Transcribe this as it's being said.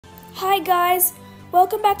Hi guys,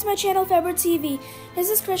 welcome back to my channel Feber TV. This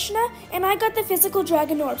is Krishna and I got the physical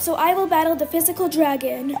dragon orb, so I will battle the physical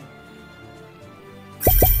dragon.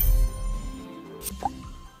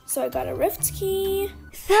 So I got a rift key.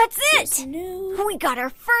 That's it! We got our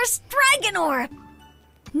first dragon orb!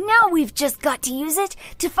 Now we've just got to use it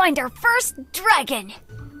to find our first dragon.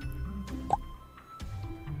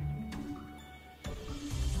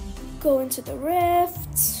 Go into the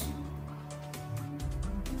rift.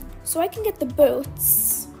 So I can get the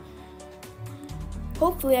boots.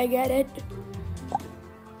 Hopefully I get it.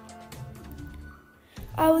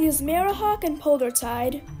 I will use Marahawk and Polar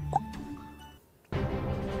Tide.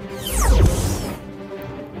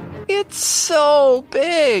 It's so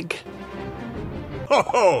big. Ho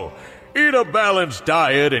ho! Eat a balanced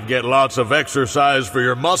diet and get lots of exercise for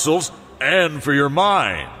your muscles and for your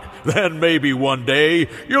mind. Then maybe one day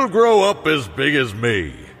you'll grow up as big as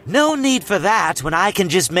me. No need for that when I can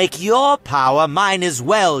just make your power mine as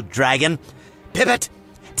well, dragon. Pivot,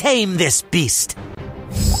 tame this beast.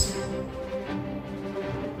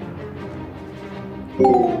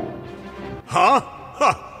 Huh?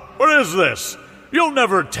 Ha! What is this? You'll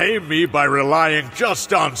never tame me by relying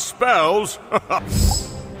just on spells.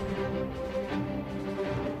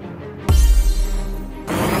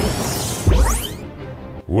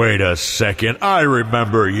 Wait a second, I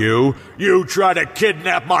remember you. You tried to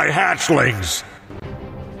kidnap my hatchlings.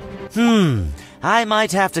 I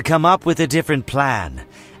might have to come up with a different plan.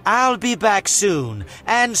 I'll be back soon,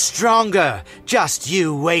 and stronger. Just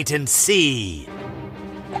you wait and see.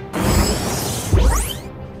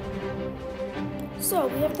 So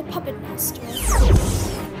we have the Puppet Master.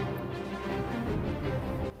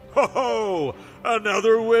 Ho ho!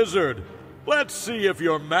 Another wizard. Let's see if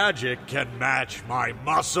your magic can match my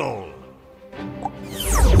muscle.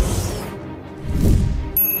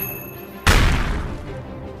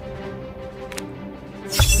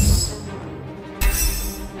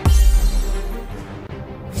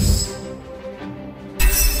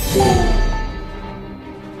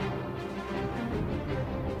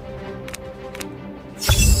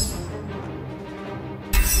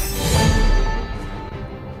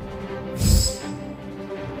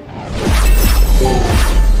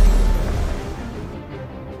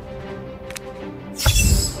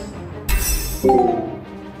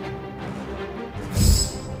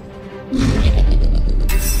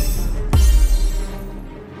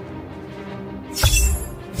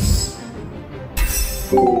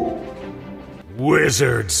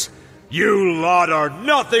 Wizards, you lot are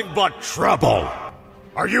nothing but trouble.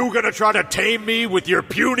 Are you gonna try to tame me with your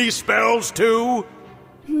puny spells too?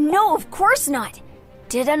 No, of course not.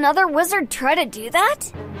 Did another wizard try to do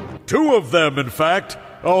that? Two of them, in fact,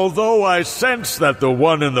 although I sense that the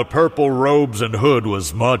one in the purple robes and hood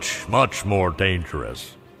was much, much more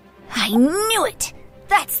dangerous. I knew it!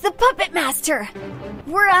 That's the Puppet Master!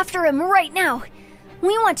 We're after him right now.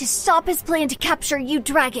 We want to stop his plan to capture you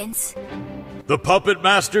dragons. The Puppet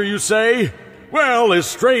Master, you say? Well, his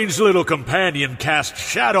strange little companion cast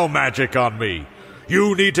shadow magic on me.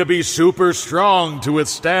 You need to be super strong to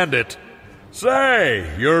withstand it.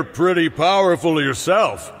 Say, you're pretty powerful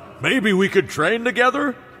yourself. Maybe we could train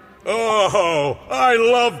together? Oh, I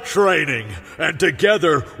love training. And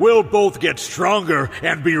together, we'll both get stronger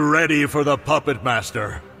and be ready for the Puppet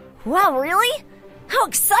Master. Wow, really? How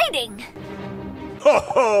exciting! Ho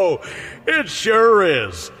ho! It sure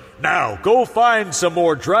is. Now, go find some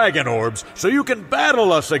more dragon orbs so you can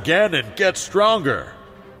battle us again and get stronger.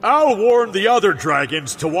 I'll warn the other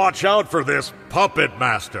dragons to watch out for this Puppet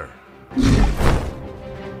Master.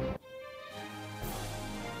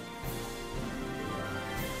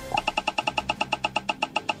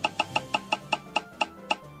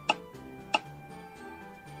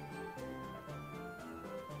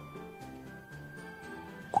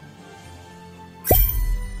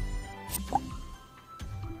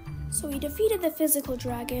 So we defeated the physical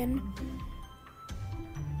dragon.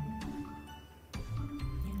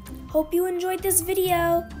 Hope you enjoyed this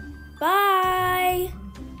video. Bye!